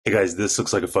Hey guys, this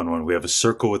looks like a fun one. We have a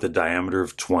circle with a diameter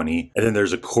of 20, and then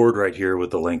there's a chord right here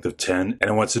with the length of 10, and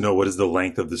it wants to know what is the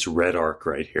length of this red arc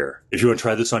right here. If you want to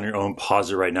try this on your own, pause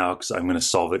it right now because I'm going to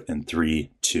solve it in 3,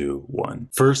 2, 1.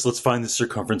 First, let's find the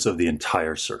circumference of the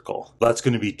entire circle. That's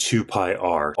going to be 2 pi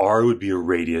r. R would be a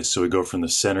radius, so we go from the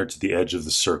center to the edge of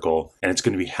the circle, and it's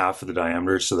going to be half of the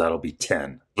diameter, so that'll be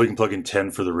 10. We can plug in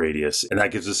 10 for the radius, and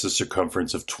that gives us a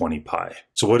circumference of 20 pi.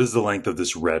 So what is the length of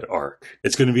this red arc?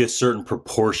 It's going to be a certain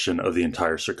proportion of the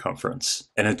entire circumference.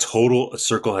 And in total, a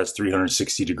circle has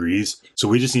 360 degrees. So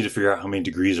we just need to figure out how many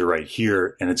degrees are right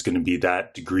here, and it's going to be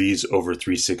that degrees over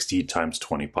 360 times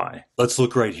 20 pi. Let's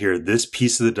look right here. This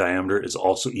piece of the diameter is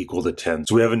also equal to 10.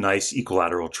 So we have a nice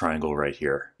equilateral triangle right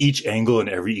here. Each angle in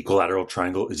every equilateral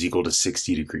triangle is equal to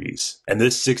 60 degrees. And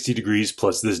this 60 degrees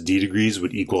plus this d degrees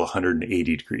would equal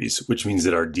 180 degrees, which means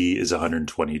that our d is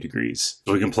 120 degrees.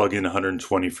 So we can plug in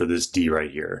 120 for this d right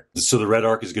here. So the red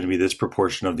arc is going to be this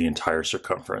proportion of the entire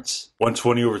circumference.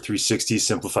 120 over 360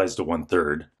 simplifies to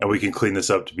 1/3, and we can clean this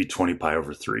up to be 20 pi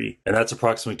over 3. And that's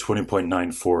approximately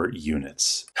 20.94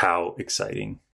 units. How exciting.